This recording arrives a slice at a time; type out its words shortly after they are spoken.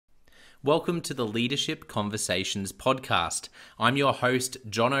Welcome to the Leadership Conversations podcast. I'm your host,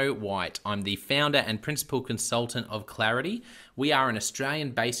 Jono White. I'm the founder and principal consultant of Clarity. We are an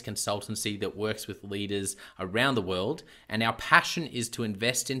Australian-based consultancy that works with leaders around the world, and our passion is to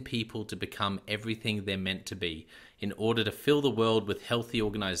invest in people to become everything they're meant to be in order to fill the world with healthy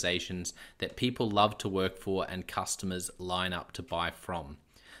organizations that people love to work for and customers line up to buy from.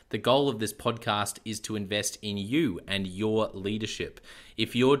 The goal of this podcast is to invest in you and your leadership.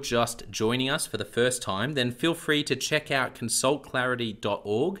 If you're just joining us for the first time, then feel free to check out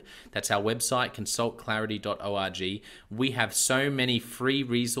consultclarity.org. That's our website, consultclarity.org. We have so many free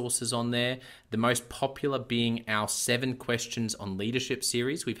resources on there. The most popular being our 7 Questions on Leadership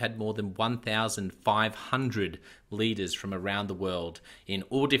series. We've had more than 1,500 leaders from around the world in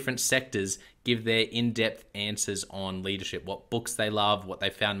all different sectors give their in-depth answers on leadership, what books they love, what they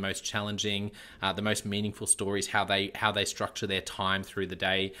found most challenging, the most meaningful stories, how they structure their time through the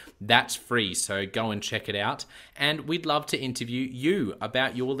day. That's free, so go and check it out. And we'd love to interview you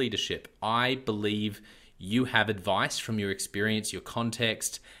about your leadership. I believe you have advice from your experience, your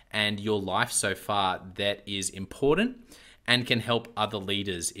context, and your life so far that is important and can help other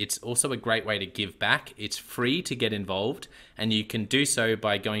leaders. It's also a great way to give back. It's free to get involved, and you can do so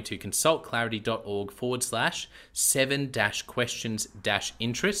by going to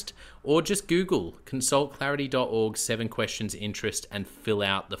consultclarity.org/7-questions-interest, or just Google consultclarity.org 7 questions interest and fill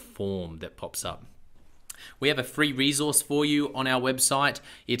out the form that pops up. We have a free resource for you on our website.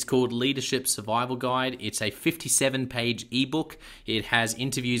 It's called Leadership Survival Guide. It's a 57-page ebook. It has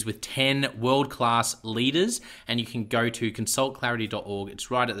interviews with 10 world-class leaders, and you can go to consultclarity.org.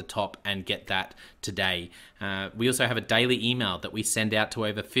 It's right at the top, and get that today. We also have a daily email that we send out to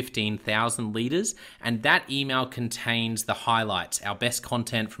over 15,000 leaders, and that email contains the highlights, our best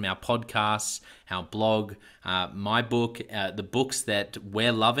content from our podcasts, our blog, my book, the books that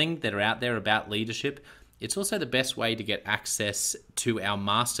we're loving that are out there about leadership. It's also the best way to get access to our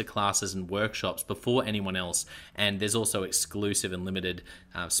masterclasses and workshops before anyone else. And there's also exclusive and limited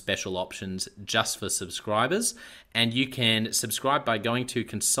special options just for subscribers. And you can subscribe by going to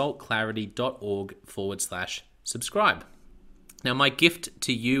consultclarity.org/subscribe. Now, my gift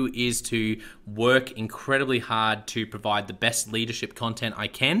to you is to work incredibly hard to provide the best leadership content I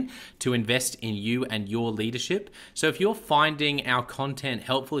can to invest in you and your leadership. So if you're finding our content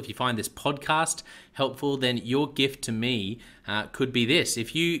helpful, if you find this podcast helpful, then your gift to me could be this.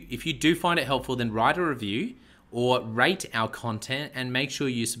 If you do find it helpful, then write a review or rate our content and make sure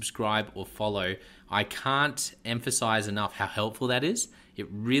you subscribe or follow. I can't emphasize enough how helpful that is. It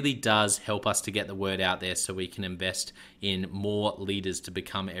really does help us to get the word out there so we can invest in more leaders to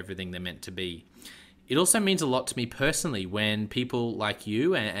become everything they're meant to be. It also means a lot to me personally when people like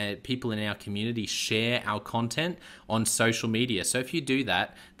you and people in our community share our content on social media. So if you do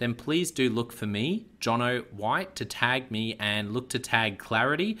that, then please do look for me, Jono White, to tag me, and look to tag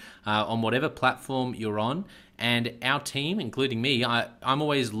Clarity on whatever platform you're on. And our team, including me, I'm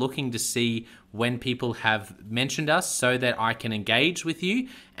always looking to see when people have mentioned us so that I can engage with you.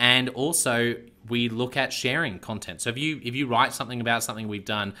 And also, we look at sharing content. So if you write something about something we've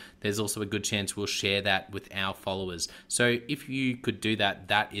done, there's also a good chance we'll share that with our followers. So if you could do that,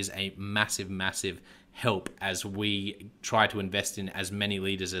 that is a massive, massive help as we try to invest in as many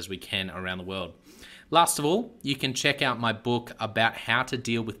leaders as we can around the world. Last of all, you can check out my book about how to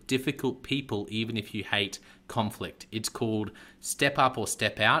deal with difficult people even if you hate conflict. It's called Step Up or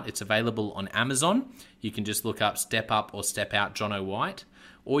Step Out. It's available on Amazon. You can just look up Step Up or Step Out Jono White,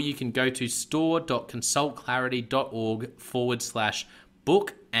 or you can go to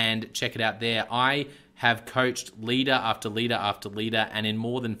store.consultclarity.org/book and check it out there. I have coached leader after leader after leader, and in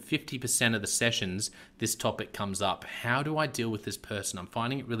more than 50% of the sessions, this topic comes up. How do I deal with this person? I'm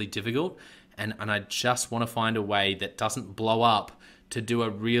finding it really difficult, and I just want to find a way that doesn't blow up to do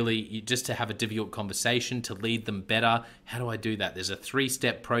just to have a difficult conversation, to lead them better. How do I do that? There's a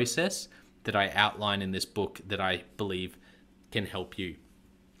 3-step process that I outline in this book that I believe can help you.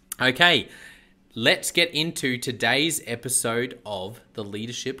 Okay, let's get into today's episode of the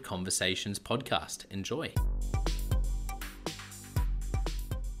Leadership Conversations podcast. Enjoy.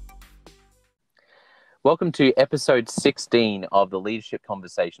 Welcome to episode 16 of the Leadership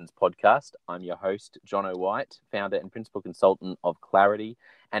Conversations podcast. I'm your host, Jono White, founder and principal consultant of Clarity.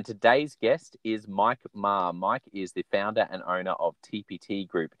 And today's guest is Mike Marr. Mike is the founder and owner of TPT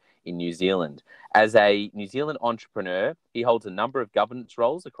Group in New Zealand. As a New Zealand entrepreneur, he holds a number of governance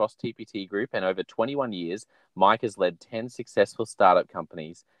roles across TPT Group, and over 21 years, Mike has led 10 successful startup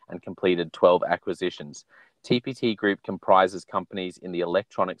companies and completed 12 acquisitions. TPT Group comprises companies in the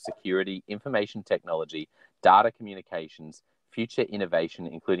electronic security, information technology, data communications, future innovation,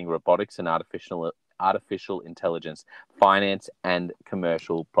 including robotics and artificial intelligence, finance, and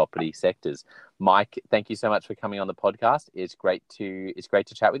commercial property sectors. Mike, thank you so much for coming on the podcast. It's great to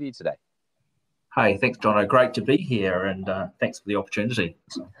chat with you today. Hey, thanks, Jono. Great to be here, and thanks for the opportunity.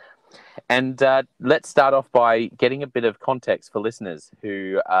 And let's start off by getting a bit of context for listeners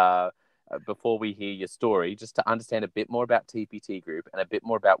who, before we hear your story, just to understand a bit more about TPT Group and a bit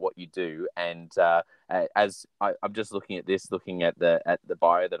more about what you do. And as I'm just looking at the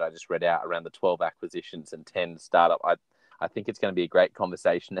bio that I just read out around the 12 acquisitions and 10 startup, I think it's going to be a great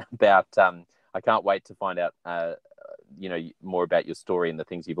conversation about. I can't wait to find out, more about your story and the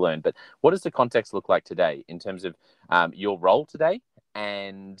things you've learned. But what does the context look like today in terms of your role today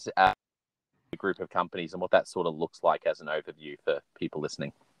and a group of companies, and what that sort of looks like as an overview for people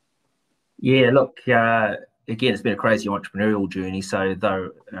listening? Yeah, look, again, it's been a crazy entrepreneurial journey. So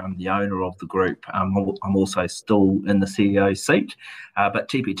though I'm the owner of the group, I'm also still in the CEO seat. But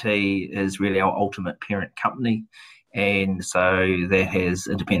TPT is really our ultimate parent company. And so that has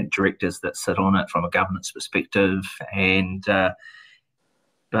independent directors that sit on it from a governance perspective. And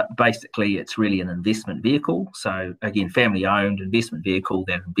but basically, it's really an investment vehicle. So again, family-owned investment vehicle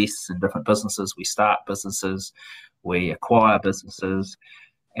that invests in different businesses. We start businesses, we acquire businesses,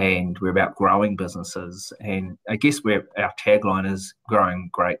 and we're about growing businesses. And I guess our tagline is growing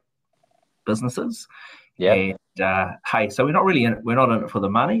great businesses. Yeah. And hey, so we're not in it for the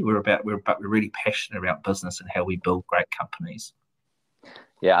money. We're really passionate about business and how we build great companies.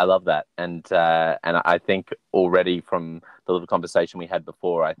 Yeah, I love that, and I think already from the little conversation we had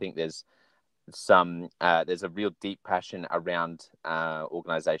before, I think there's a real deep passion around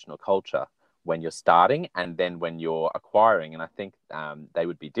organizational culture when you're starting and then when you're acquiring, and I think they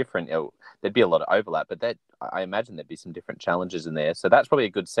would be different. There'd be a lot of overlap, but I imagine there'd be some different challenges in there. So that's probably a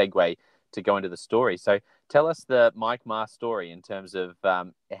good segue to go into the story. So tell us the Mike Marr story in terms of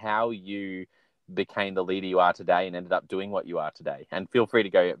how you became the leader you are today and ended up doing what you are today. And feel free to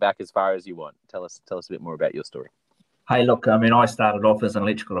go back as far as you want. Tell us a bit more about your story. Hey, look, I mean, I started off as an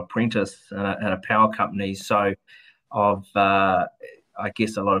electrical apprentice in a power company. So I've, I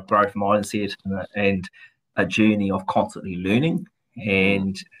guess, a lot of growth mindset and a journey of constantly learning.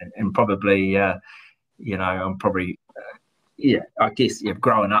 And probably, I'm probably, I guess,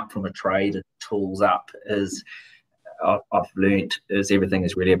 growing up from a trade and tools up is I've learned is everything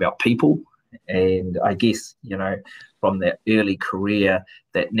is really about people. And I guess, from that early career,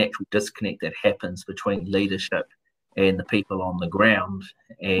 that natural disconnect that happens between leadership and the people on the ground.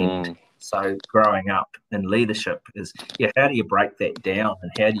 And so growing up in leadership is, how do you break that down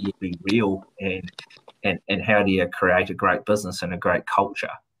and how do you be real and how do you create a great business and a great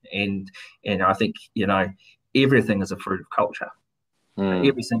culture? And I think, everything is a fruit of culture.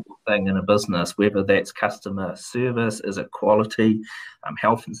 Every single thing in a business, whether that's customer service, is it quality,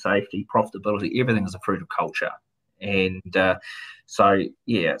 health and safety, profitability, everything is a fruit of culture. And so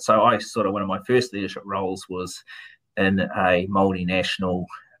I sort of, one of my first leadership roles was in a multinational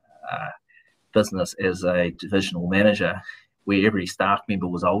business as a divisional manager where every staff member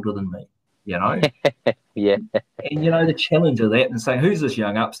was older than me, Yeah. And, the challenge of that and saying, who's this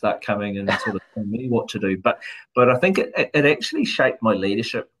young upstart coming and sort of telling me what to do? But I think it actually shaped my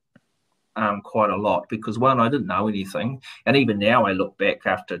leadership quite a lot because, one, I didn't know anything. And even now I look back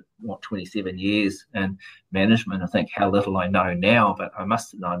after, 27 years in management, I think how little I know now, but I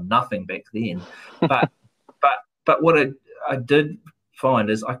must have known nothing back then. But what I did find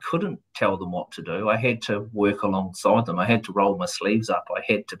is I couldn't tell them what to do. I had to work alongside them. I had to roll my sleeves up. I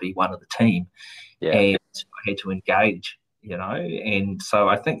had to be one of the team. Yeah. And I had to engage, and so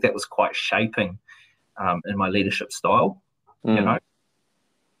I think that was quite shaping in my leadership style, I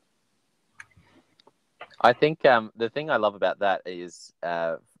think the thing I love about that is,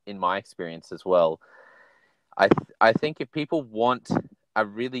 in my experience as well, I think if people want a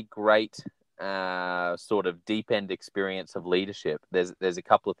really great sort of deep end experience of leadership, there's a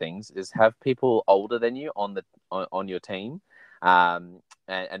couple of things: is have people older than you on your team,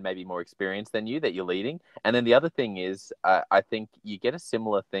 and maybe more experienced than you that you're leading. And then the other thing is, I think you get a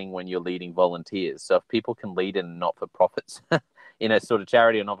similar thing when you're leading volunteers. So if people can lead in not-for-profits, in a sort of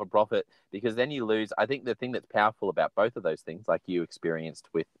charity or not-for-profit, because then you lose. I think the thing that's powerful about both of those things, like you experienced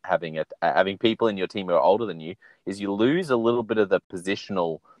with having people in your team who are older than you, is you lose a little bit of the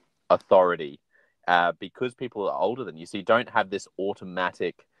positional authority because people are older than you. So you don't have this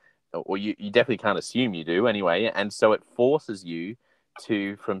automatic, or you definitely can't assume you do anyway. And so it forces you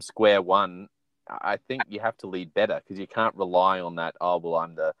to, from square one, I think you have to lead better because you can't rely on that,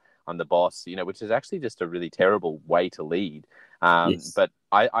 I'm the boss, which is actually just a really terrible way to lead. Yes. But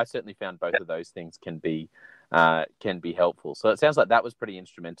I certainly found both of those things can be can be helpful. So it sounds like that was pretty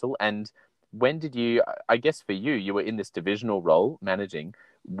instrumental. And when did you, I guess for you, you were in this divisional role managing.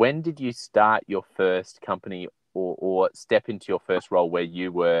 When did you start your first company or step into your first role where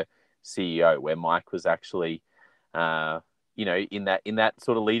you were CEO, where Mike was actually, in that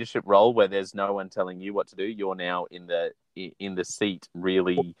sort of leadership role where there's no one telling you what to do? You're now in the seat,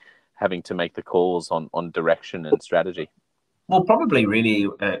 really having to make the calls on direction and strategy. Well, probably really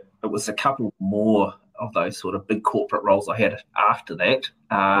it was a couple more of those sort of big corporate roles I had after that,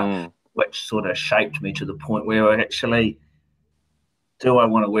 which sort of shaped me to the point where I actually, do I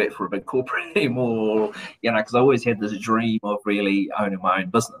want to work for a big corporate anymore? Because I always had this dream of really owning my own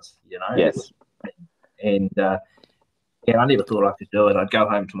business, Yes. And I never thought I could do it. I'd go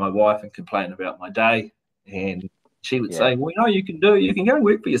home to my wife and complain about my day, and she would say, "Well, you can go and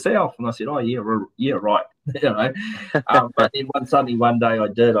work for yourself." And I said, "Oh, yeah, right." But then one day I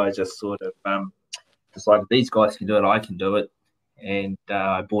did. I just sort of decided these guys can do it, I can do it, and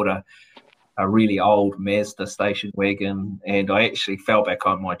I bought a really old Mazda station wagon, and I actually fell back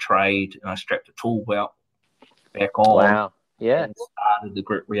on my trade, and I strapped a tool belt back on. Wow. Yeah. And started the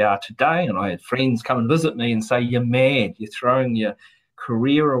group we are today. And I had friends come and visit me and say, "You're mad, you're throwing your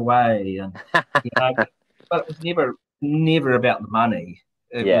career away." And but it was never about the money.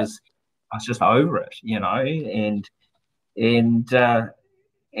 I was just over it, and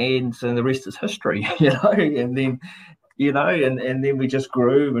so the rest is history, and then and then we just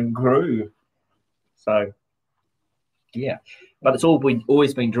grew and grew. So but it's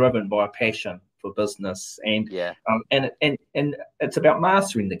always been driven by a passion for business, and it's about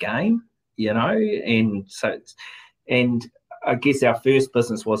mastering the game, and so I guess our first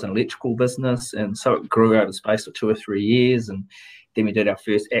business was an electrical business, and so it grew over the space of 2 or 3 years, and then we did our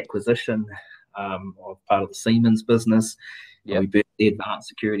first acquisition of part of the Siemens business. We built the advanced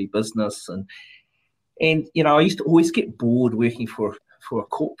security business, and I used to always get bored working for a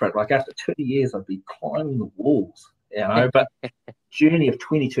corporate. Like after 2 years, I'd be climbing the walls, but journey of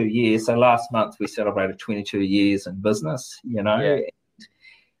 22 years. So last month we celebrated 22 years in business, but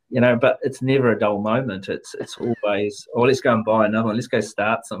it's never a dull moment. It's always, let's go and buy another one. Let's go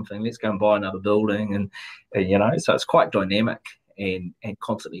start something. Let's go and buy another building. And so it's quite dynamic and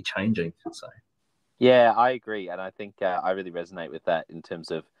constantly changing. So. Yeah, I agree. And I think I really resonate with that in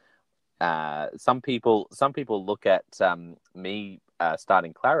terms of some people look at me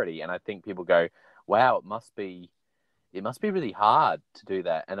starting Clarity, and I think people go, "Wow, it must be really hard to do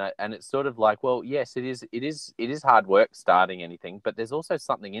that." And it's sort of like, well, yes, it is hard work starting anything, but there's also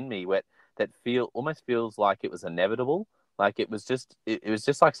something in me that almost feels like it was inevitable. Like it was just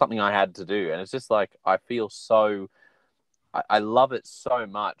like something I had to do, and it's just like I feel so. I love it so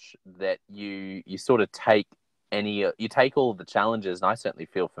much that you sort of take all of the challenges, and I certainly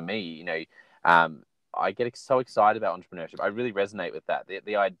feel for me, I get so excited about entrepreneurship. I really resonate with that.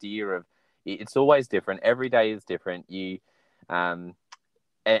 The idea of it's always different. Every day is different. And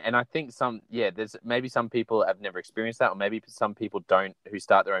I think there's maybe some people have never experienced that, or maybe some people who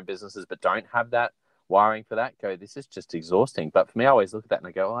start their own businesses but don't have that wiring for that. Go, this is just exhausting. But for me, I always look at that and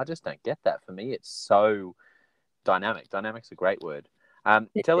I go, I just don't get that. For me, it's so dynamic. Dynamic's a great word.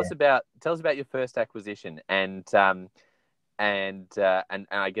 Tell us about your first acquisition and I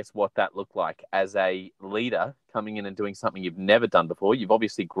guess what that looked like as a leader coming in and doing something you've never done before. You've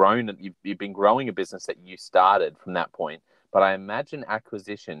obviously grown, and you've been growing a business that you started from that point. But I imagine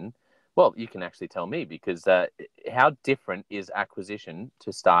acquisition. Well, you can actually tell me, because how different is acquisition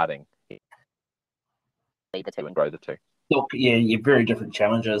to starting? Lead the two and grow the two. Look, you're very different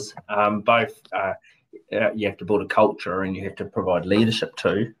challenges. Both. You have to build a culture, and you have to provide leadership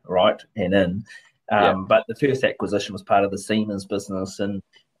to, right? But the first acquisition was part of the Siemens business, and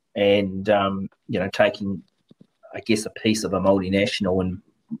taking, I guess, a piece of a multinational and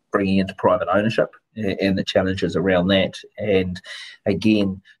bringing into private ownership, and the challenges around that, and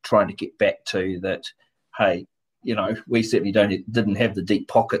again trying to get back to that. Hey, we certainly didn't have the deep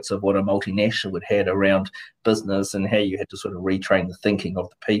pockets of what a multinational would had around business, and how you had to sort of retrain the thinking of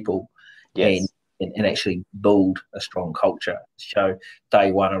the people, and actually build a strong culture. So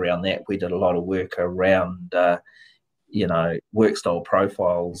day one around that, we did a lot of work around, work style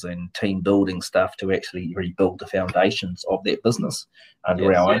profiles and team building stuff to actually rebuild the foundations of that business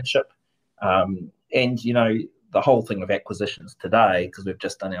under our ownership. The whole thing of acquisitions today, because we've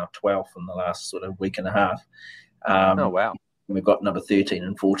just done our 12th in the last sort of week and a half. Oh, wow. We've got number 13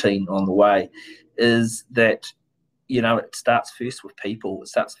 and 14 on the way, is that it starts first with people. It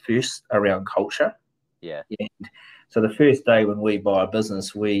starts first around culture. Yeah. And so the first day when we buy a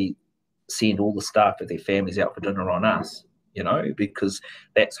business, we send all the staff with their families out for dinner on us. because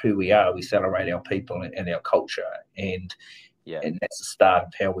that's who we are. We celebrate our people and our culture, and that's the start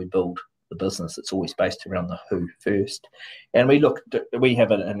of how we build the business. It's always based around the who first. And we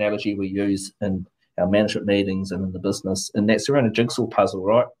have an analogy we use in our management meetings and in the business, and that's around a jigsaw puzzle,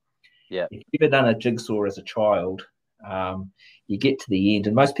 right? Yeah. If you've ever done a jigsaw as a child, you get to the end,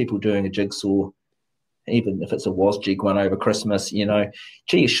 and most people doing a jigsaw, even if it's a was jig one over Christmas,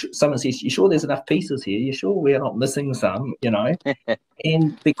 someone says, "You sure there's enough pieces here? You sure we're not missing some?"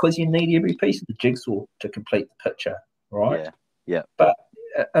 And because you need every piece of the jigsaw to complete the picture, right? Yeah. But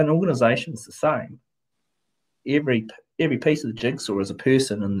an organisation is the same. Every piece of the jigsaw is a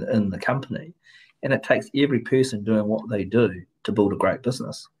person in the company, and it takes every person doing what they do to build a great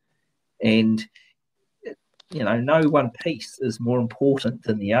business. And no one piece is more important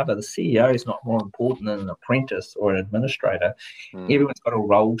than the other. The CEO is not more important than an apprentice or an administrator. Everyone's got a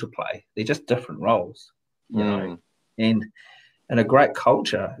role to play. They're just different roles, And in a great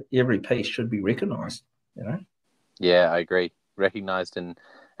culture, every piece should be recognised. Yeah, I agree. Recognised and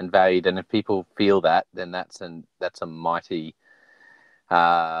valued, and if people feel that, then that's a mighty.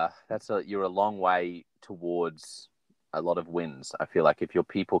 You're a long way towards a lot of wins. I feel like if your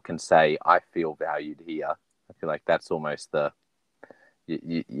people can say, "I feel valued here," I feel like that's almost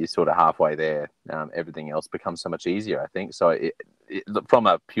you're sort of halfway there. Everything else becomes so much easier, I think. So from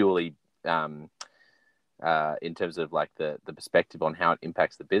a purely in terms of like the perspective on how it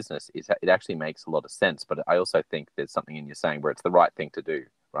impacts the business, it actually makes a lot of sense. But I also think there's something in you saying where it's the right thing to do,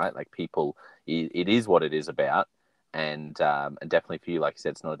 right? Like people, it is what it is about. And definitely for you, like you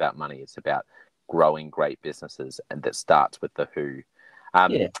said, it's not about money. It's about growing great businesses, and that starts with the who.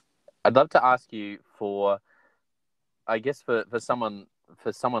 I'd love to ask you for someone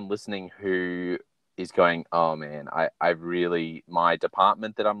listening who is going, oh man, I really, my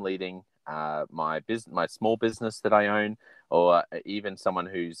department that I'm leading, my small business that I own, or even someone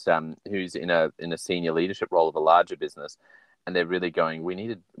who's in a senior leadership role of a larger business, and they're really going, we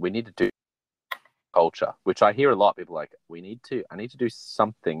need to do culture, which I hear a lot. People are like, I need to do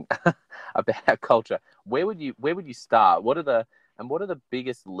something about culture. Where would you start? What are the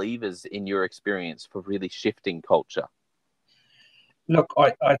biggest levers in your experience for really shifting culture? Look,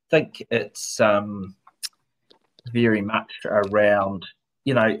 I think it's very much around,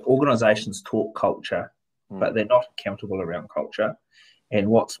 organisations talk culture, but they're not accountable around culture. And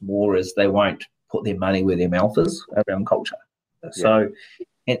what's more is they won't put their money where their mouth is around culture. So,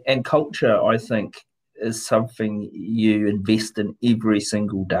 and culture, I think, is something you invest in every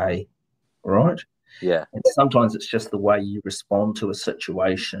single day, right? Yeah. And sometimes it's just the way you respond to a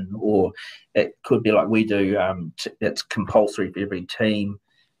situation, or it could be like we do. It's compulsory for every team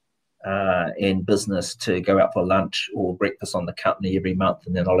and business to go out for lunch or breakfast on the company every month,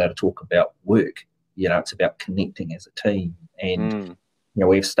 and they're not allowed to talk about work. It's about connecting as a team. And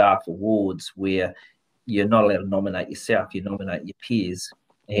we have staff awards where you're not allowed to nominate yourself; you nominate your peers.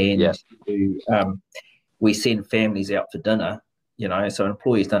 And we send families out for dinner. So an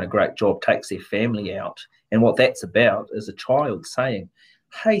employee's done a great job, takes their family out. And what that's about is a child saying,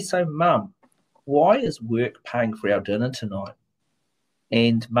 "Hey, so mum, why is work paying for our dinner tonight?"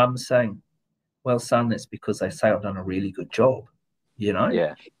 And mum's saying, "Well, son, that's because they say I've done a really good job."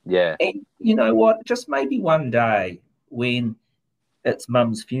 Yeah. And you know what? Just maybe one day when it's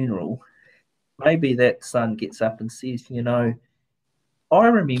mum's funeral, maybe that son gets up and says, "I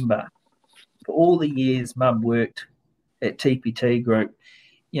remember for all the years mum worked at TPT Group,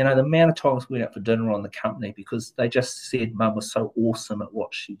 the amount of times we went out for dinner on the company because they just said mum was so awesome at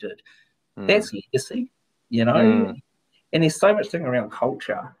what she did." That's legacy, And there's so much thing around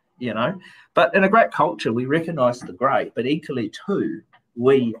culture, But in a great culture, we recognise the great, but equally too,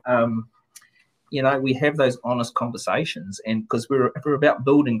 we we have those honest conversations, and because we're about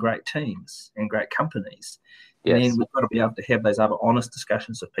building great teams and great companies, then we've got to be able to have those other honest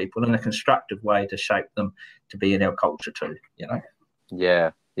discussions with people in a constructive way to shape them to be in our culture too,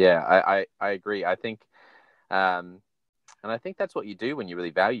 Yeah, I agree. I think, and I think that's what you do when you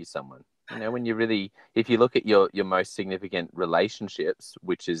really value someone. When you really, if you look at your most significant relationships,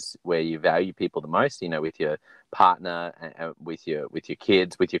 which is where you value people the most, with your partner, with your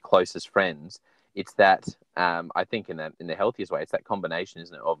kids, with your closest friends, it's that, I think in the healthiest way, it's that combination,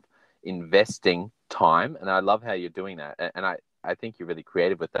 isn't it, of investing time. And I love how you're doing that. And I think you're really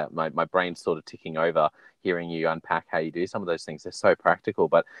creative with that. My brain's sort of ticking over hearing you unpack how you do some of those things. They're so practical,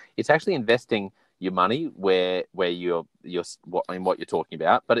 but it's actually investing your money where you're what you're talking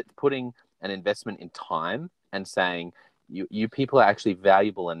about, but it's putting an investment in time and saying you people are actually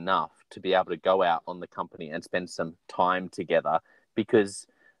valuable enough to be able to go out on the company and spend some time together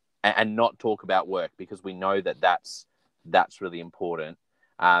and not talk about work, because we know that's that's really important.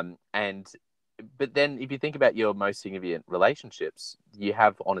 But then if you think about your most significant relationships, you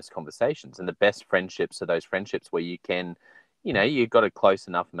have honest conversations, and the best friendships are those friendships where you can, you've got a close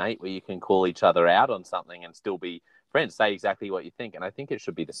enough mate where you can call each other out on something and still be friends, say exactly what you think. And I think it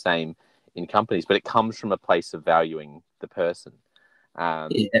should be the same in companies, but it comes from a place of valuing the person.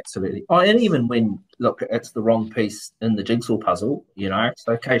 Yeah, absolutely. Oh, and even when, look, it's the wrong piece in the jigsaw puzzle,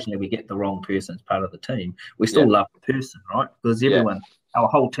 so occasionally we get the wrong person as part of the team. We still love the person, right? Because our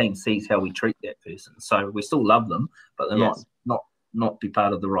whole team sees how we treat that person. So we still love them, but they're not be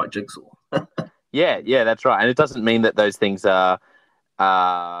part of the right jigsaw. Yeah, that's right. And it doesn't mean that those things are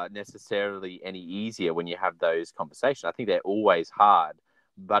necessarily any easier when you have those conversations. I think they're always hard.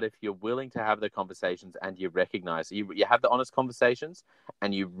 But if you're willing to have the conversations and you recognize, you have the honest conversations,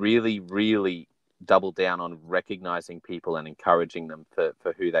 and you really, really double down on recognizing people and encouraging them for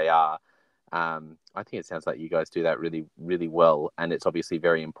who they are, I think it sounds like you guys do that really, really well. And it's obviously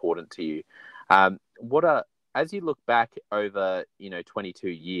very important to you. As you look back over, 22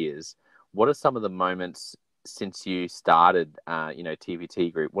 years, what are some of the moments since you started,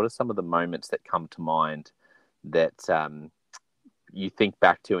 TVT Group? What are some of the moments that come to mind that you think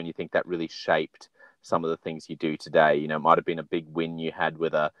back to and you think that really shaped some of the things you do today? It might have been a big win you had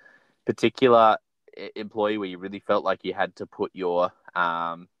with a particular employee where you really felt like you had to put your,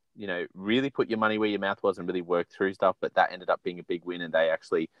 really put your money where your mouth was and really work through stuff, but that ended up being a big win and they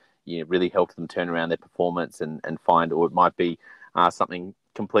actually, really helped them turn around their performance and find, or it might be something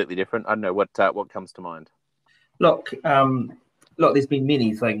completely different. I don't know what comes to mind. Look, there's been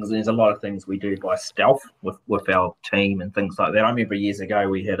many things, and there's a lot of things we do by stealth with our team and things like that. I remember years ago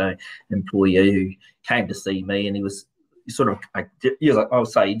we had an employee who came to see me, and he was sort of, I would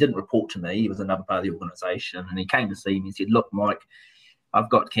say he didn't report to me. He was another part of the organisation, and he came to see me and said, "Look, Mike, I've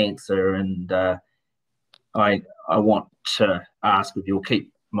got cancer, and I want to ask if you'll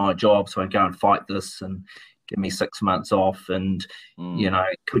keep my job so I go and fight this and give me 6 months off, and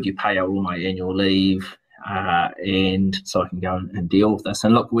could you pay out all my annual leave?" And so I can go and deal with this.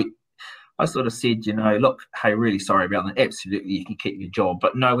 And look, I sort of said, look, hey, really sorry about that. Absolutely, you can keep your job,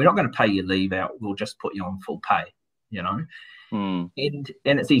 but no, we're not going to pay your leave out. We'll just put you on full pay, And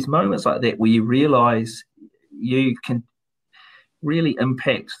it's these moments like that where you realise you can really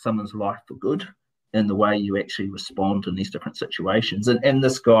impact someone's life for good in the way you actually respond in these different situations. And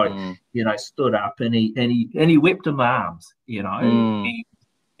this guy, stood up and he wept in my arms,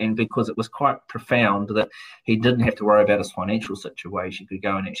 And because it was quite profound that he didn't have to worry about his financial situation, he could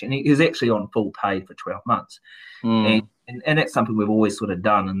go and he was actually on full pay for 12 months. And that's something we've always sort of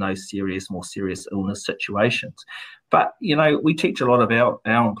done in those more serious illness situations. But, we teach a lot of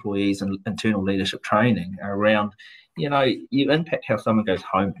our employees in internal leadership training around, you impact how someone goes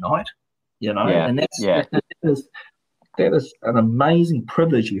home at night, and that is an amazing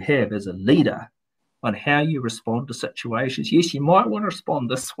privilege you have as a leader on how you respond to situations. Yes, you might want to respond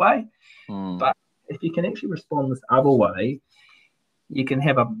this way, but if you can actually respond this other way, you can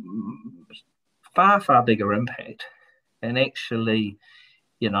have a far, far bigger impact and actually,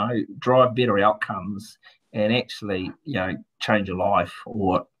 drive better outcomes and actually, change your life.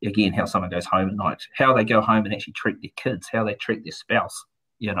 Or again, how someone goes home at night, how they go home and actually treat their kids, how they treat their spouse,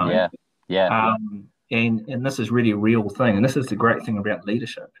 And this is really a real thing. And this is the great thing about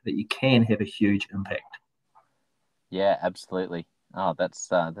leadership, that you can have a huge impact. Yeah, absolutely. Oh,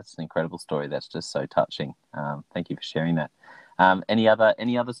 that's an incredible story. That's just so touching. Thank you for sharing that. Any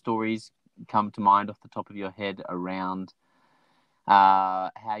other stories come to mind off the top of your head around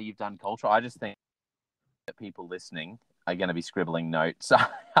how you've done culture? I just think that people listening are going to be scribbling notes.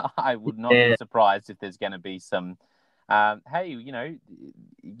 I would not be surprised if there's going to be some hey,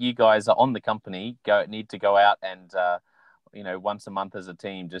 you guys are on the company, need to go out and, once a month as a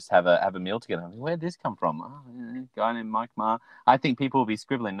team, just have a meal together. I mean, where'd this come from? Oh, a guy named Mike Marr. I think people will be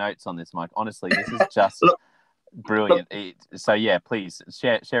scribbling notes on this, Mike. Honestly, this is just brilliant. So yeah, please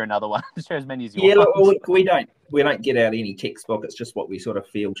share another one. Share as many as you want. Yeah, look, we don't get out any textbook. It's just what we sort of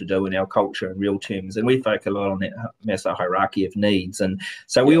feel to do in our culture in real terms, and we focus a lot on that Maslow hierarchy of needs. And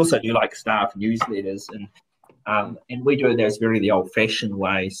so we also do like staff newsletters, and we do those the old-fashioned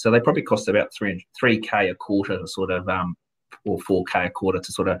way. So they probably cost about $3K a quarter to sort of, or $4K a quarter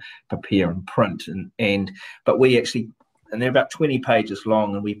to sort of prepare and print. But we actually, and they're about 20 pages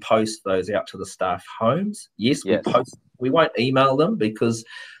long, and we post those out to the staff homes. Yes. We won't email them because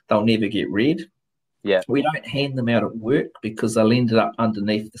they'll never get read. Yeah. We don't hand them out at work because they'll end up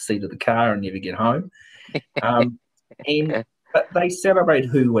underneath the seat of the car and never get home. But they celebrate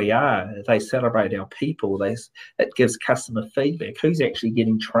who we are. They celebrate our people. It gives customer feedback. Who's actually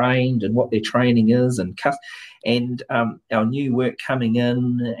getting trained and what their training is, and our new work coming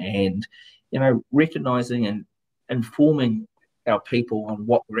in, and recognising and informing our people on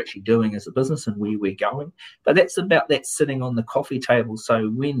what we're actually doing as a business and where we're going. But that's about that sitting on the coffee table. So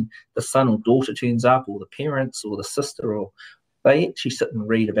when the son or daughter turns up, or the parents or the sister, or they actually sit and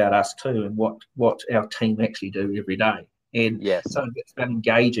read about us too, and what our team actually do every day. And so it's about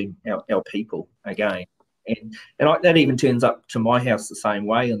engaging our people again. And that even turns up to my house the same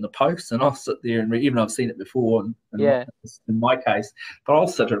way in the post, and I'll sit there and read, even though I've seen it before in my case, but I'll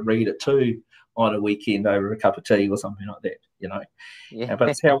sit and read it too on a weekend over a cup of tea or something like that, Yeah. But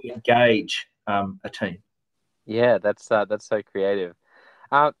it's how we engage a team. Yeah, that's so creative.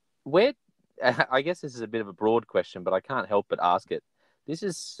 Where I guess this is a bit of a broad question, but I can't help but ask it.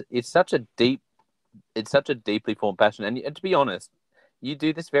 It's such a deeply formed passion, and to be honest, you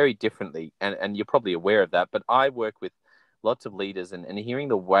do this very differently, and you're probably aware of that. But I work with lots of leaders, and hearing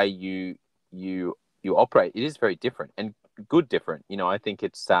the way you operate, it is very different and good different. I think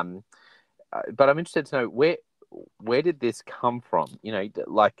it's but I'm interested to know where did this come from?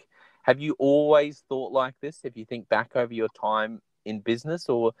 Like, have you always thought like this? If you think back over your time in business,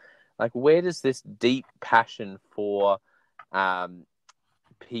 or like, where does this deep passion for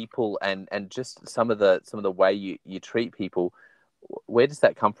people and just some of the way you treat people, where does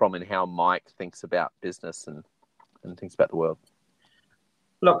that come from, and how Mike thinks about business and thinks about the world?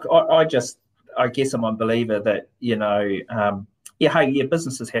 Look, I guess I'm a believer that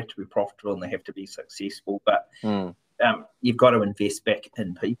businesses have to be profitable and they have to be successful, but you've got to invest back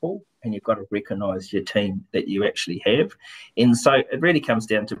in people, and you've got to recognise your team that you actually have. And so it really comes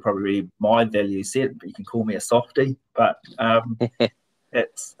down to probably my value set. You can call me a softie, but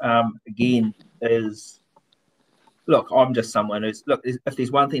it's again is, look, I'm just someone who's, look, if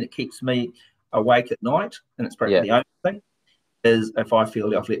there's one thing that keeps me awake at night, and it's probably the only thing, is if I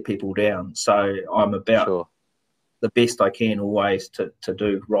feel I've let people down. So I'm about the best I can always to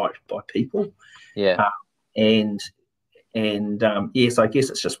do right by people. Yeah. Yes, I guess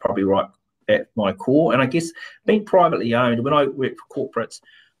it's just probably right at my core. And I guess being privately owned, when I worked for corporates,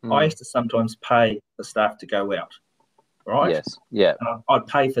 I used to sometimes pay the staff to go out, right? Yes, yeah. And I'd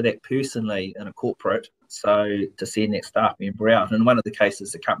pay for that personally in a corporate, so to send that staff member out. And one of the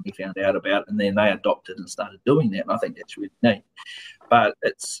cases the company found out about, and then they adopted and started doing that. And I think that's really neat. But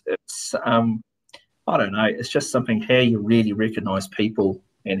it's I don't know, it's just something how you really recognise people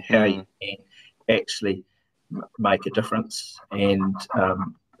and how you can actually make a difference. And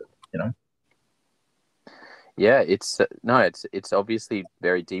Yeah, it's obviously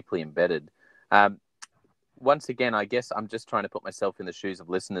very deeply embedded. Once again, I guess I'm just trying to put myself in the shoes of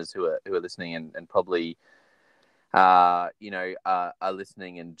listeners who are listening and probably are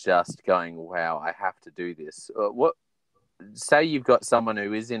listening and just going, wow, I have to do this. Say you've got someone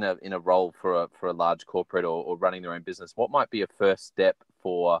who is in a role for a large corporate or running their own business. What might be a first step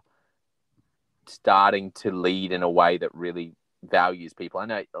for starting to lead in a way that really values people? I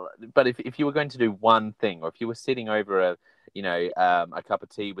know, but if you were going to do one thing, or if you were sitting over a cup of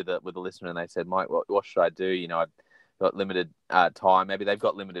tea with a listener and they said, Mike, what should I do? I've got limited time. Maybe they've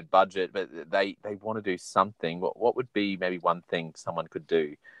got limited budget, but they want to do something. What would be maybe one thing someone could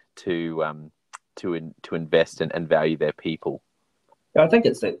do to invest and value their people? I think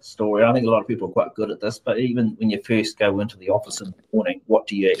it's that story. I think a lot of people are quite good at this, but even when you first go into the office in the morning, what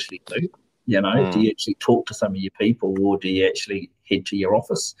do you actually do? Do you actually talk to some of your people, or do you actually head to your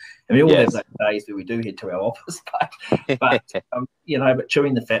office? And we all have those days where we do head to our office, but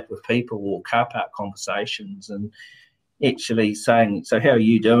chewing the fat with people, or car park conversations, and actually saying, so how are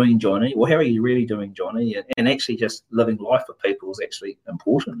you doing, Johnny? Well, how are you really doing, Johnny? And actually just living life with people is actually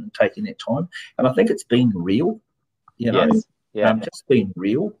important, and taking that time. And I think it's being real, just being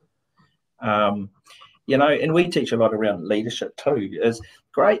real. And we teach a lot around leadership too, is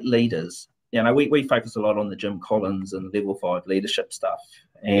great leaders. We focus a lot on the Jim Collins and level 5 leadership stuff,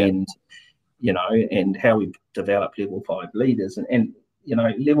 and and how we develop level 5 leaders, and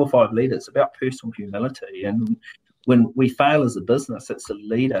level 5 leaders about personal humility. And when we fail as a business, it's the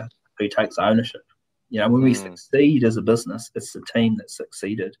leader who takes ownership. When we succeed as a business, it's the team that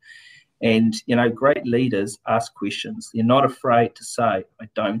succeeded. And, great leaders ask questions. They're not afraid to say, I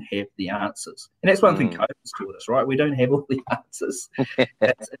don't have the answers. And that's one thing COVID's taught us, right? We don't have all the answers.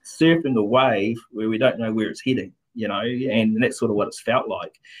 it's surfing a wave where we don't know where it's heading, and that's sort of what it's felt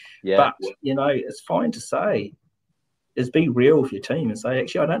like. Yeah. But, it's fine to say, is be real with your team and say,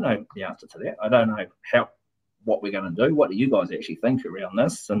 actually, I don't know the answer to that. I don't know how what we're going to do. What do you guys actually think around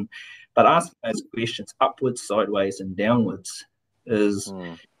this? But asking those questions upwards, sideways, and downwards is,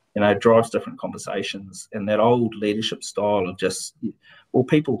 drives different conversations. And that old leadership style of just,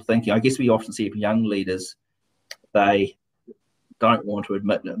 people thinking, I guess we often see young leaders, they don't want to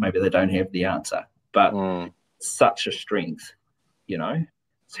admit that maybe they don't have the answer, but such a strength,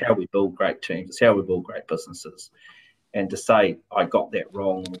 it's how we build great teams, it's how we build great businesses. And to say, I got that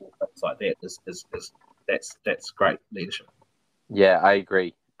wrong, or things like that, is that's great leadership. Yeah, I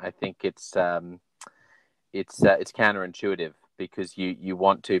agree. I think it's counterintuitive, because you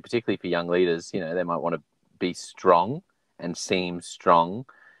want to, particularly for young leaders, they might want to be strong and seem strong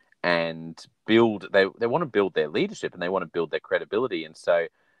and build. They want to build their leadership, and they want to build their credibility. And so,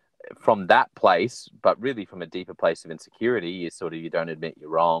 from that place, but really from a deeper place of insecurity, you don't admit you're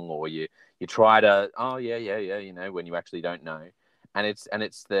wrong, or you try to, when you actually don't know. And it's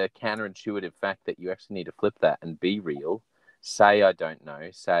the counterintuitive fact that you actually need to flip that and be real. Say, I don't know.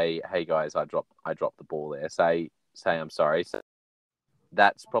 Say, hey guys, I dropped the ball there. Say I'm sorry. So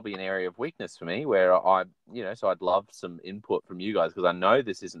that's probably an area of weakness for me, where so I'd love some input from you guys, because I know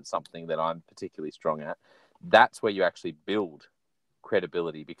this isn't something that I'm particularly strong at. That's where you actually build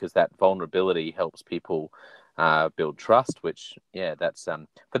credibility, because that vulnerability helps people build trust, which, that's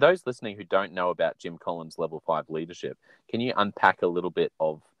for those listening who don't know about Jim Collins' Level 5 leadership. Can you unpack a little bit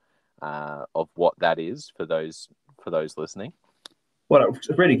of what that is for those listening? Well, it's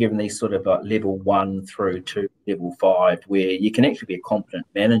really given these sort of level 1 through to level 5, where you can actually be a competent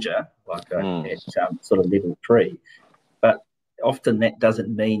manager, like at sort of level 3. But often that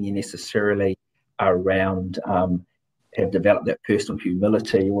doesn't mean you necessarily are around have developed that personal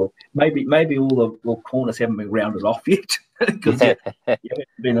humility, or maybe all the corners haven't been rounded off yet, because you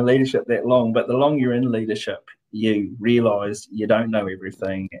haven't been in leadership that long. But the longer you're in leadership, you realise you don't know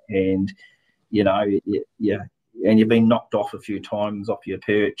everything, and and you've been knocked off a few times off your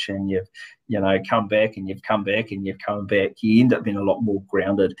perch, and you've come back, and you've come back, and you've come back. You end up being a lot more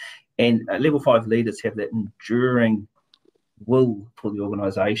grounded. And level 5 leaders have that enduring will for the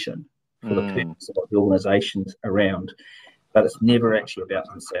organisation, for the purpose of what the organisation's around, but it's never actually about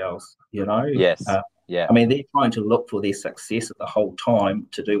themselves. Yes. Yeah. I mean, they're trying to look for their success at the whole time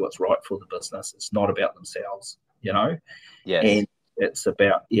to do what's right for the business. It's not about themselves. Yes. And it's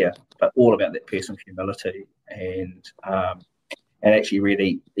about but all about that personal humility, and actually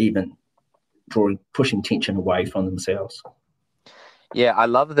really even pushing tension away from themselves. Yeah, I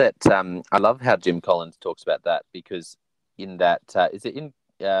love that. I love how Jim Collins talks about that, because in that is it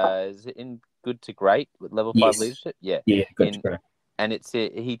in Good to Great with Level 5 leadership? Yeah, Good to Great. And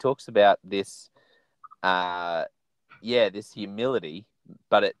he talks about this this humility,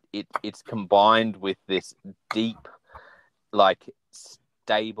 but it's combined with this deep, like,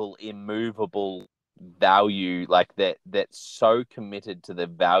 stable, immovable value, like that's so committed to the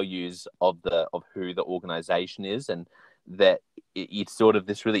values of who the organization is, and that it's sort of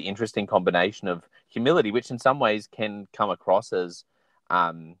this really interesting combination of humility, which in some ways can come across as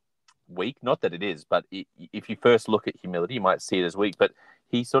weak. Not that it is, but if you first look at humility, you might see it as weak. But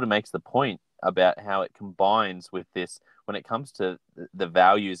he sort of makes the point about how it combines with this when it comes to the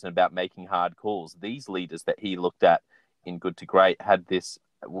values and about making hard calls. These leaders that he looked at in Good to Great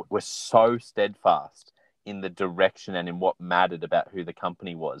were so steadfast in the direction and in what mattered about who the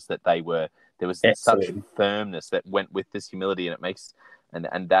company was, that there was such firmness that went with this humility, and it makes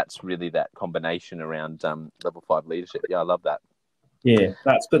and that's really that combination around level 5 leadership. I love that. Yeah,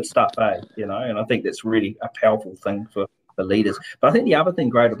 that's good stuff, and I think that's really a powerful thing for leaders. But I think the other thing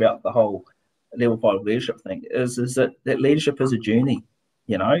great about the whole level 5 leadership thing is that leadership is a journey,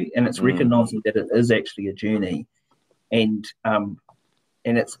 and it's recognising that it is actually a journey, and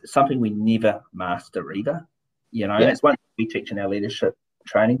it's something we never master either, and it's one thing we teach in our leadership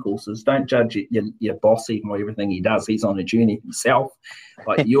training courses. Don't judge your boss even by everything he does. He's on a journey himself,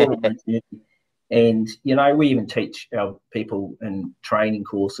 like you're on a journey. And, we even teach our people in training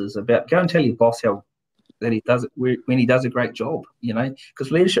courses about go and tell your boss that he does it when he does a great job,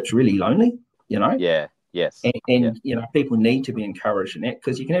 because leadership's really lonely, Yeah, yes. And people need to be encouraged in that,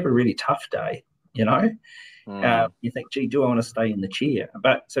 because you can have a really tough day, you think, gee, do I want to stay in the chair?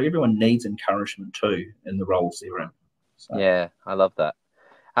 But so everyone needs encouragement too in the roles they're in. So. Yeah, I love that.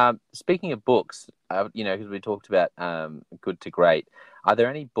 Speaking of books, because we talked about Good to Great, are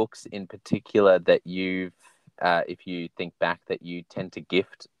there any books in particular that you've, if you think back, that you tend to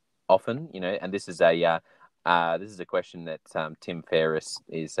gift often? And this is a question that Tim Ferriss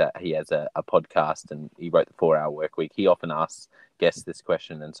is. He has a podcast, and he wrote the 4 Hour Work Week. He often asks guests this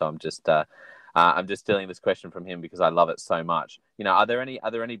question, and so I'm just I'm just stealing this question from him because I love it so much. Are there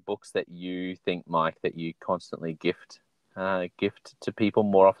any books that you think, Mike, that you constantly gift to people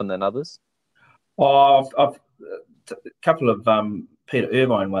more often than others? I've a couple of Peter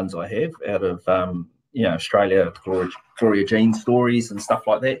Irvine ones I have out of Australia, Gloria Jean stories and stuff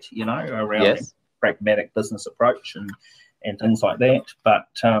like that. Around Yes. pragmatic business approach and things like that. But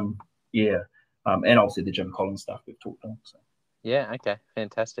and obviously the Jim Collins stuff we've talked on. So. Yeah. Okay.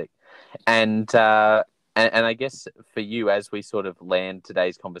 Fantastic. And I guess for you, as we sort of land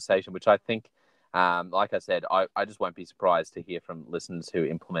today's conversation, which I think, like I said, I just won't be surprised to hear from listeners who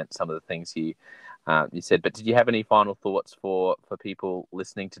implement some of the things you said. But did you have any final thoughts for people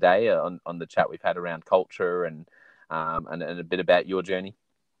listening today on the chat we've had around culture and a bit about your journey?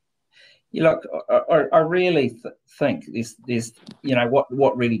 Look, I really think there's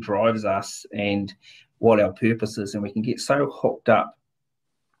what really drives us and what our purpose is, and we can get so hooked up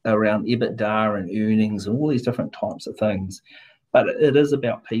around EBITDA and earnings and all these different types of things, but it is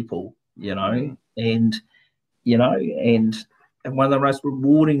about people, and one of the most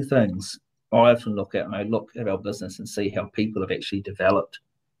rewarding things I often look at our business and see how people have actually developed,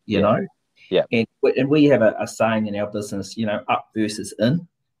 Yeah. and we have a saying in our business, up versus in.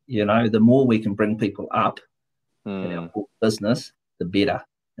 The more we can bring people up in our business, the better,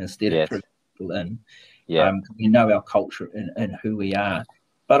 instead of bringing people in. Yeah. We know our culture and who we are.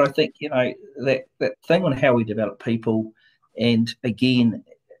 But I think, that thing on how we develop people, and again,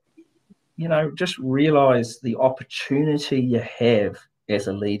 just realise the opportunity you have as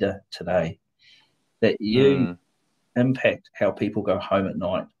a leader today, that you impact how people go home at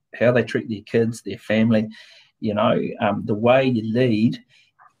night, how they treat their kids, their family. The way you lead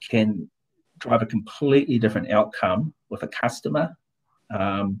can drive a completely different outcome with a customer,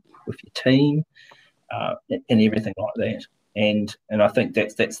 with your team, and everything like that. And I think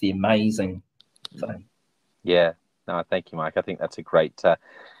that's the amazing thing. Yeah. No, thank you, Mike. I think that's a great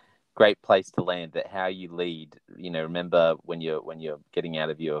place to land. That how you lead. Remember when you're getting out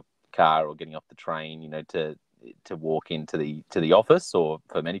of your car or getting off the train, to walk into the office, or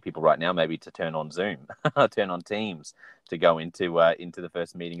for many people right now, maybe to turn on Zoom, turn on Teams to go into the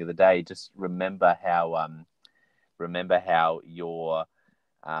first meeting of the day. Just remember how your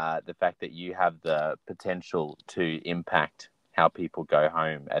the fact that you have the potential to impact how people go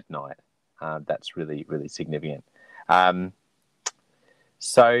home at night. That's really, really significant.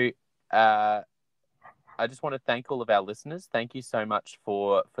 So I just want to thank all of our listeners. Thank you so much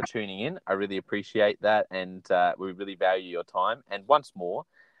for tuning in. I really appreciate that, and we really value your time. And once more,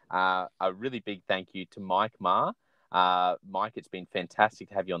 a really big thank you to Mike Marr. Mike, it's been fantastic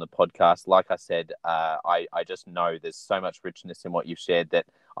to have you on the podcast. Like I said, I just know there's so much richness in what you've shared that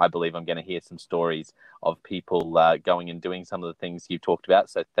I believe I'm going to hear some stories of people going and doing some of the things you've talked about.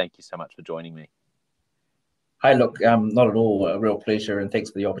 So thank you so much for joining me. Hey, look, not at all. A real pleasure, and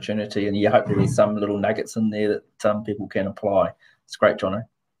thanks for the opportunity. And hope there's some little nuggets in there that some people can apply. It's great, Jono.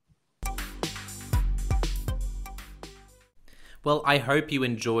 Well, I hope you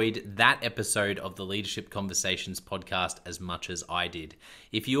enjoyed that episode of the Leadership Conversations podcast as much as I did.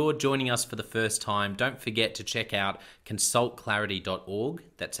 If you're joining us for the first time, don't forget to check out consultclarity.org.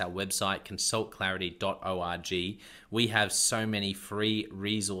 That's our website, consultclarity.org. We have so many free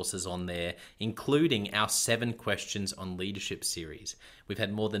resources on there, including our 7 Questions on Leadership series. We've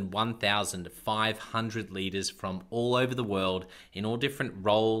had more than 1,500 leaders from all over the world in all different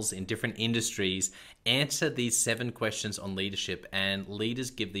roles, in different industries, answer these 7 questions on leadership, and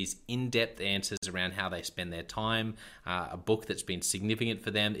leaders give these in-depth answers around how they spend their time, a book that's been significant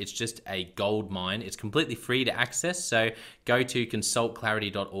for them. It's just a gold mine. It's completely free to access, so go to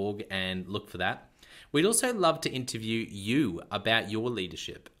consultclarity.org and look for that. We'd also love to interview you about your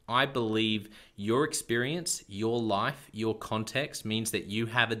leadership. I believe your experience, your life, your context means that you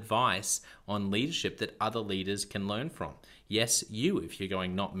have advice on leadership that other leaders can learn from. Yes, you, if you're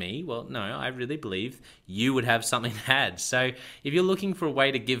going, not me. Well, no, I really believe you would have something to add. So if you're looking for a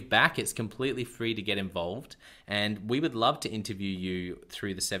way to give back, it's completely free to get involved. And we would love to interview you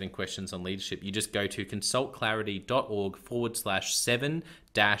through the 7 Questions on Leadership. You just go to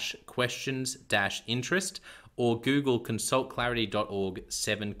consultclarity.org/7-questions-interest, or Google consultclarity.org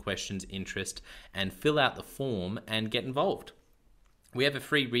 7 questions interest and fill out the form and get involved. We have a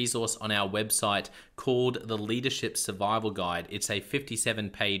free resource on our website called the Leadership Survival Guide. It's a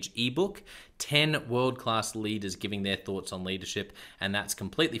 57-page ebook, 10 world-class leaders giving their thoughts on leadership, and that's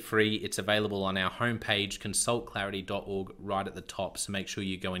completely free. It's available on our homepage, consultclarity.org, right at the top, so make sure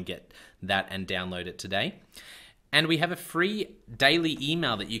you go and get that and download it today. And we have a free daily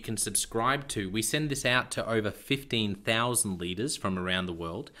email that you can subscribe to. We send this out to over 15,000 leaders from around the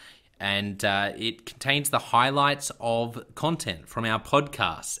world. And it contains the highlights of content from our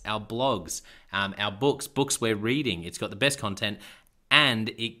podcasts, our blogs, our books we're reading. It's got the best content, and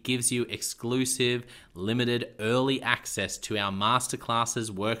it gives you exclusive, limited, early access to our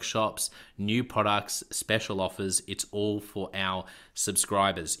masterclasses, workshops, new products, special offers. It's all for our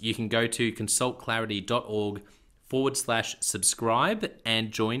subscribers. You can go to consultclarity.org/subscribe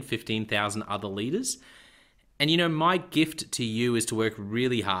and join 15,000 other leaders. And you know, my gift to you is to work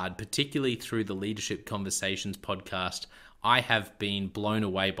really hard, particularly through the Leadership Conversations podcast. I have been blown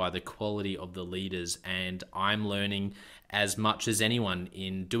away by the quality of the leaders, and I'm learning as much as anyone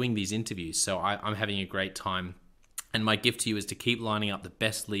in doing these interviews. So I'm having a great time. And my gift to you is to keep lining up the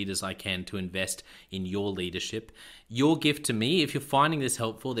best leaders I can to invest in your leadership. Your gift to me, if you're finding this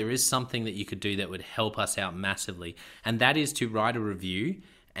helpful, there is something that you could do that would help us out massively. And that is to write a review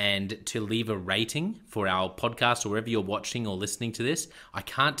and to leave a rating for our podcast or wherever you're watching or listening to this. I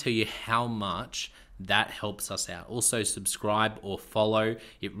can't tell you how much that helps us out. Also, subscribe or follow.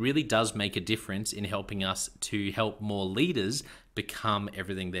 It really does make a difference in helping us to help more leaders become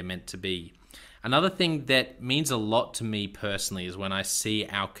everything they're meant to be. Another thing that means a lot to me personally is when I see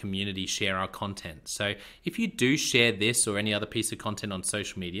our community share our content. So if you do share this or any other piece of content on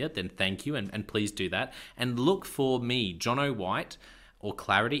social media, then thank you, and please do that. And look for me, Jono White, or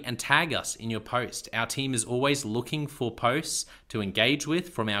Clarity, and tag us in your post. Our team is always looking for posts to engage with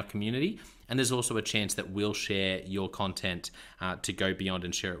from our community, and there's also a chance that we'll share your content to go beyond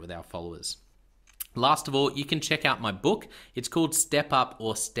and share it with our followers. Last of all, you can check out my book. It's called Step Up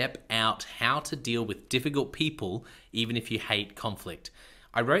or Step Out: How to Deal with Difficult People Even If You Hate Conflict.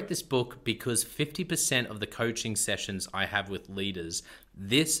 I wrote this book because 50% of the coaching sessions I have with leaders,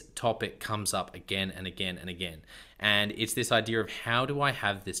 this topic comes up again and again and again. And it's this idea of, how do I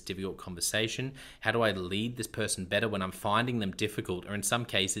have this difficult conversation? How do I lead this person better when I'm finding them difficult? Or in some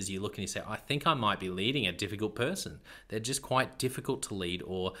cases, you look and you say, I think I might be leading a difficult person. They're just quite difficult to lead,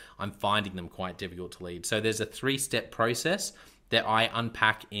 or I'm finding them quite difficult to lead. So there's a 3-step process that I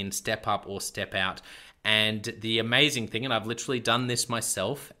unpack in Step Up or Step Out. And the amazing thing, and I've literally done this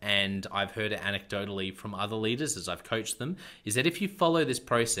myself, and I've heard it anecdotally from other leaders as I've coached them, is that if you follow this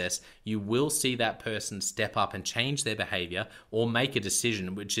process, you will see that person step up and change their behavior or make a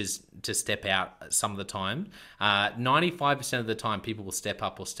decision, which is to step out some of the time. 95% of the time, people will step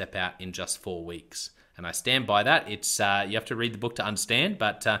up or step out in just 4 weeks. And I stand by that. It's you have to read the book to understand,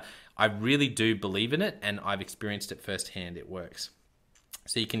 but I really do believe in it, and I've experienced it firsthand. It works.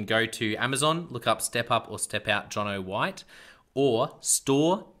 So you can go to Amazon, look up Step Up or Step Out Jono White, or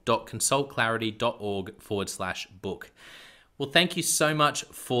store.consultclarity.org/book. Well, thank you so much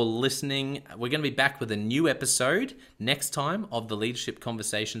for listening. We're going to be back with a new episode next time of the Leadership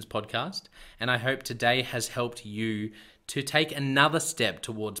Conversations podcast. And I hope today has helped you to take another step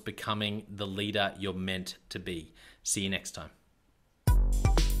towards becoming the leader you're meant to be. See you next time.